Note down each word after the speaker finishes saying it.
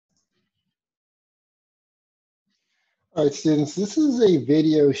All right, students, this is a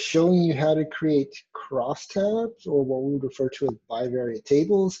video showing you how to create crosstabs, or what we would refer to as bivariate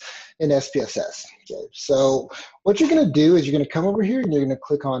tables in SPSS. Okay, so what you're going to do is you're going to come over here and you're going to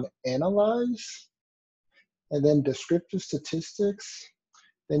click on Analyze, and then Descriptive Statistics.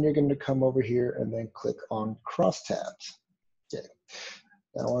 Then you're going to come over here and then click on Crosstabs. Okay.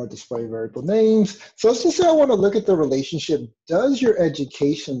 I want to display variable names. So let's just say I want to look at the relationship. Does your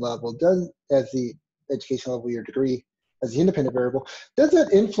education level, as the education level, your degree as the independent variable, does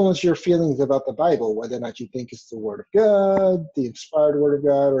that influence your feelings about the Bible, whether or not you think it's the Word of God, the inspired Word of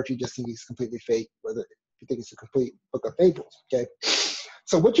God, or if you just think it's completely fake, whether you think it's a complete book of fables, okay?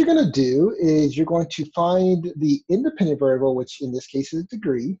 So what you're going to do is you're going to find the independent variable, which in this case is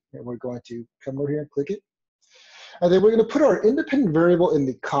degree, and we're going to come over here and click it. And then we're going to put our independent variable in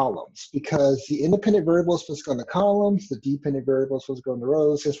the columns, because the independent variable is supposed to go in the columns, the dependent variable is supposed to go in the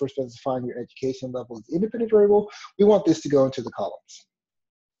rows. Since we're specifying your education level as the independent variable, we want this to go into the columns.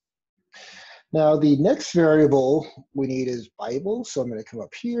 Now, the next variable we need is Bible. So I'm going to come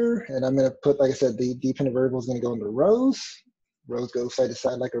up here and I'm going to put, like I said, the dependent variable is going to go in the rows. Rows go side to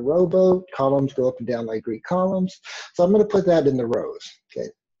side like a rowboat. Columns go up and down like Greek columns. So I'm going to put that in the rows. Okay.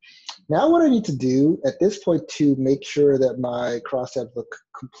 Now what I need to do at this point to make sure that my crosstabs look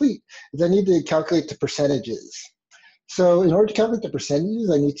complete is I need to calculate the percentages. So in order to calculate the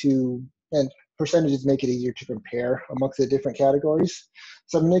percentages, I need to, and percentages make it easier to compare amongst the different categories.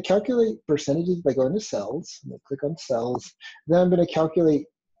 So I'm going to calculate percentages by going to cells. I'm going to click on cells. Then I'm going to calculate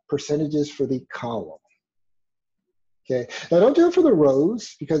percentages for the column. Okay, now don't do it for the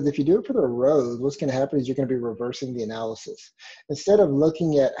rows, because if you do it for the rows, what's going to happen is you're going to be reversing the analysis. Instead of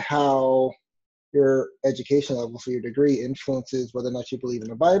looking at how your education level for your degree influences whether or not you believe in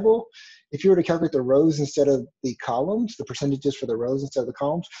the Bible, if you were to calculate the rows instead of the columns, the percentages for the rows instead of the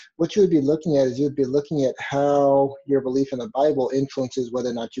columns, what you would be looking at is you'd be looking at how your belief in the Bible influences whether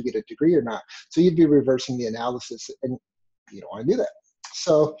or not you get a degree or not. So you'd be reversing the analysis, and you don't want to do that.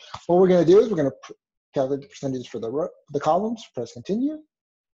 So what we're going to do is we're going to calculate the percentages for the columns, press continue.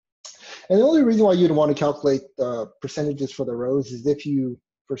 And the only reason why you'd want to calculate the percentages for the rows is if you,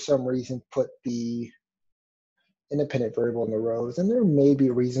 for some reason, put the independent variable in the rows. And there may be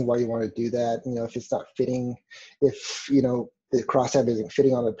a reason why you want to do that. You know, if it's not fitting, if, you know, the crosstab isn't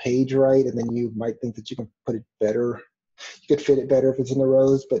fitting on the page right, and then you might think that you can put it better. You could fit it better if it's in the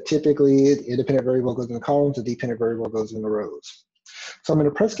rows, but typically the independent variable goes in the columns, the dependent variable goes in the rows. So I'm going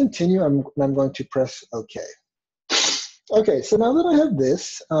to press continue, and I'm going to press OK. Okay, so now that I have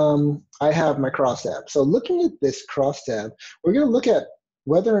this, I have my crosstab. So looking at this crosstab, we're going to look at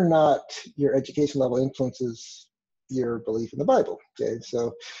whether or not your education level influences your belief in the Bible. Okay,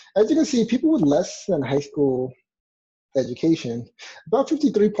 so as you can see, people with less than high school education, about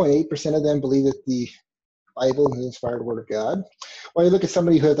 53.8% of them believe that the Bible is the inspired word of God. When you look at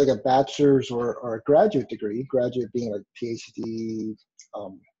somebody who has like a bachelor's or a graduate degree, graduate being like PhD, a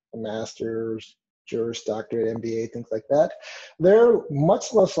master's, Juris Doctorate, MBA, things like that, they're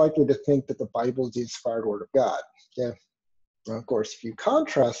much less likely to think that the Bible is the inspired word of God. Okay? Now, of course, if you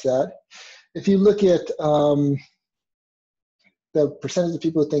contrast that, if you look at the percentage of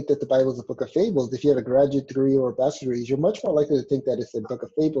people who think that the Bible is a book of fables, if you have a graduate degree or a bachelor's degree, you're much more likely to think that it's a book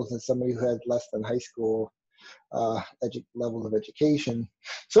of fables than somebody who has less than high school level of education.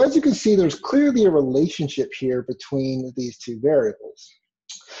 So as you can see, there's clearly a relationship here between these two variables.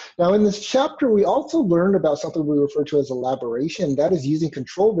 Now in this chapter, we also learned about something we refer to as elaboration. That is using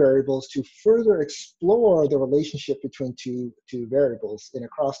control variables to further explore the relationship between two variables in a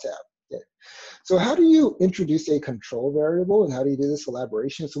crosstab. Okay. So how do you introduce a control variable, and how do you do this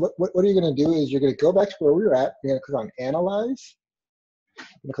elaboration? So what are you going to do is you're going to go back to where we were at. You're going to click on Analyze. You're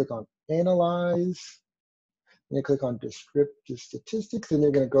going to click on Analyze. And you click on Descriptive Statistics, and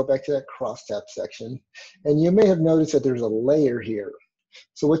you're going to go back to that crosstab section. And you may have noticed that there's a layer here.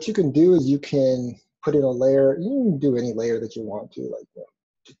 So what you can do is you can put in a layer. You can do any layer that you want to, like,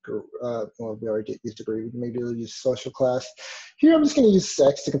 well, we already used degree. Maybe we'll use social class. Here, I'm just going to use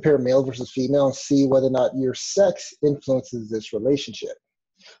sex to compare male versus female and see whether or not your sex influences this relationship.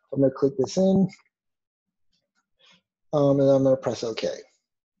 So I'm going to click this in, and I'm going to press OK.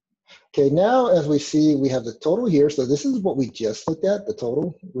 Okay, now as we see, we have the total here. So this is what we just looked at, the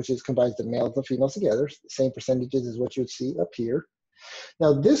total, which is combines the males and females together. The same percentages as what you would see up here.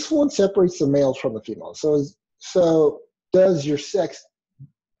 Now this one separates the males from the females. So does your sex,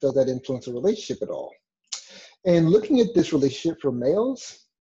 does that influence the relationship at all? And looking at this relationship for males,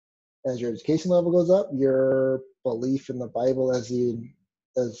 as your education level goes up, your belief in the Bible as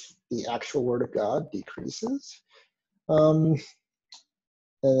the actual word of God decreases.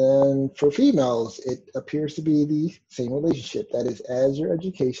 And then for females, it appears to be the same relationship. That is, as your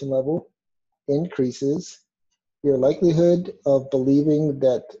education level increases, your likelihood of believing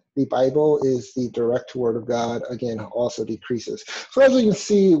that the Bible is the direct word of God, again, also decreases. So as we can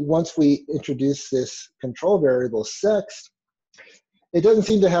see, once we introduce this control variable sex, it doesn't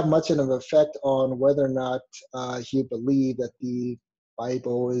seem to have much of an effect on whether or not you believe that the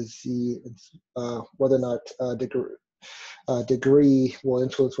Bible is the, whether or not degree will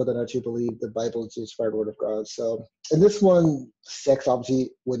influence whether or not you believe the Bible is the inspired word of God. So in this one, sex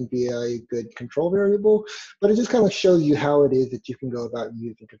obviously wouldn't be a good control variable, but it just kind of shows you how it is that you can go about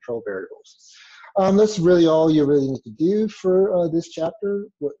using control variables. That's really all you really need to do for this chapter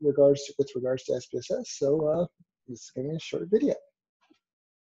with regards to SPSS. So this is going to be a short video.